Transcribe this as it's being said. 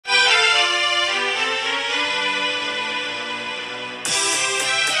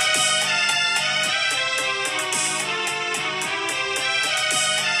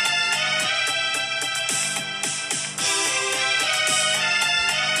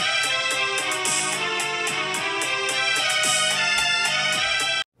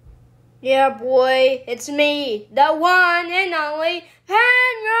Yeah, boy, it's me, the one and only Henry!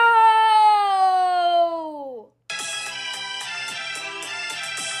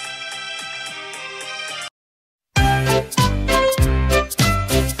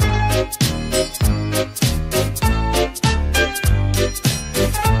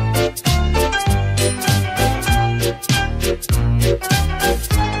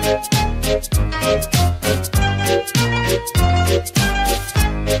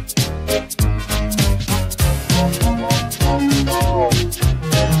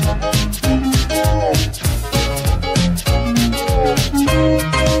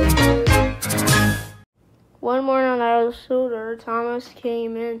 One morning out of Sodor, Thomas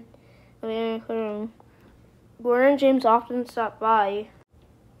came in the Gordon and James often stopped by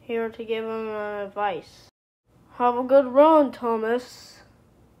here to give him advice. Have a good run, Thomas.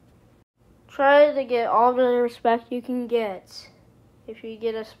 Try to get all the respect you can get if you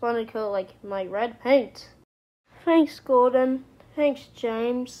get a splendid coat like my red paint. Thanks, Gordon. Thanks,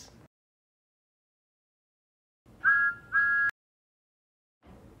 James.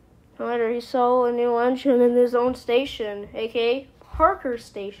 Later, he saw a new engine in his own station, aka Parker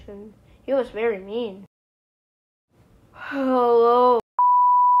Station. He was very mean. Hello.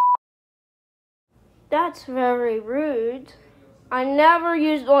 That's very rude. I never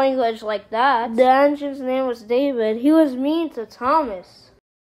used language like that. The engine's name was David. He was mean to Thomas.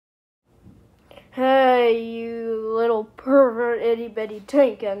 Hey, you little pervert itty-bitty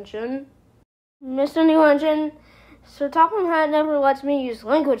tank engine. Mr. New Engine, Sir Topham Hatt never lets me use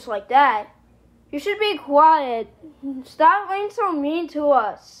language like that. You should be quiet. Stop being so mean to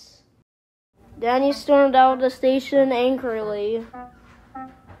us. Then he stormed out of the station angrily.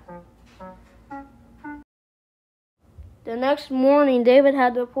 The next morning, David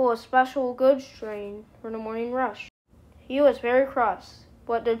had to pull a special goods train for the morning rush. He was very cross,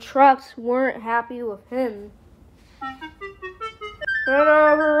 but the trucks weren't happy with him. Right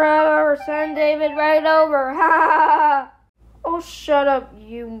over, send David right over, ha ha ha! Oh, shut up,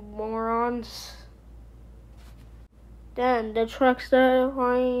 you morons. Then the truck started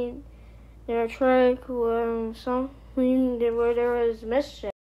flying their track with something where there was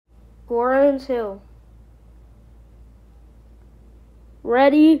mischief. Gordon's Hill.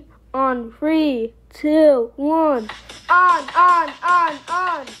 Ready? On 3, 2, 1. On!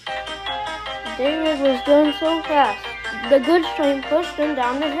 David was going so fast. The goods train pushed him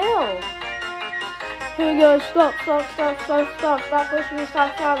down the hill. Hey guys, stop, pushing me,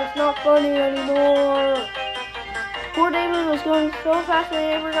 stop, it's not funny anymore. Poor David was going so fast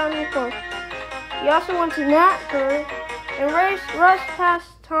they never got any before. He also went to Natford and rushed past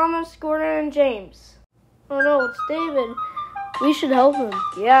Thomas, Gordon, and James. Oh no, it's David. We should help him.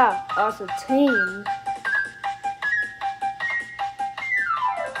 Yeah, as a team.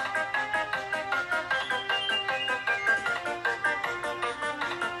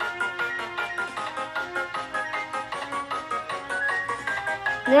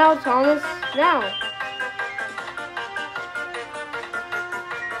 Now, Thomas, now.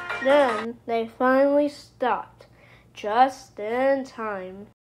 Then they finally stopped, just in time.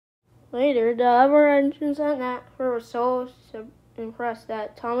 Later, the other engines at Natford were so impressed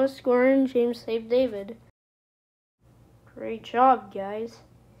that Thomas, Gordon, and James saved David. Great job, guys.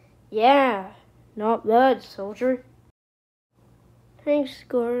 Yeah, not bad, soldier. Thanks,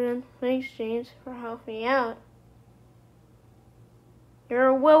 Gordon. Thanks, James, for helping me out.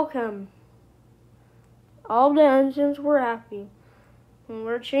 You're welcome. All the engines were happy and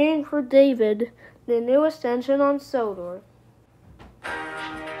were cheering for David, the newest engine on Sodor.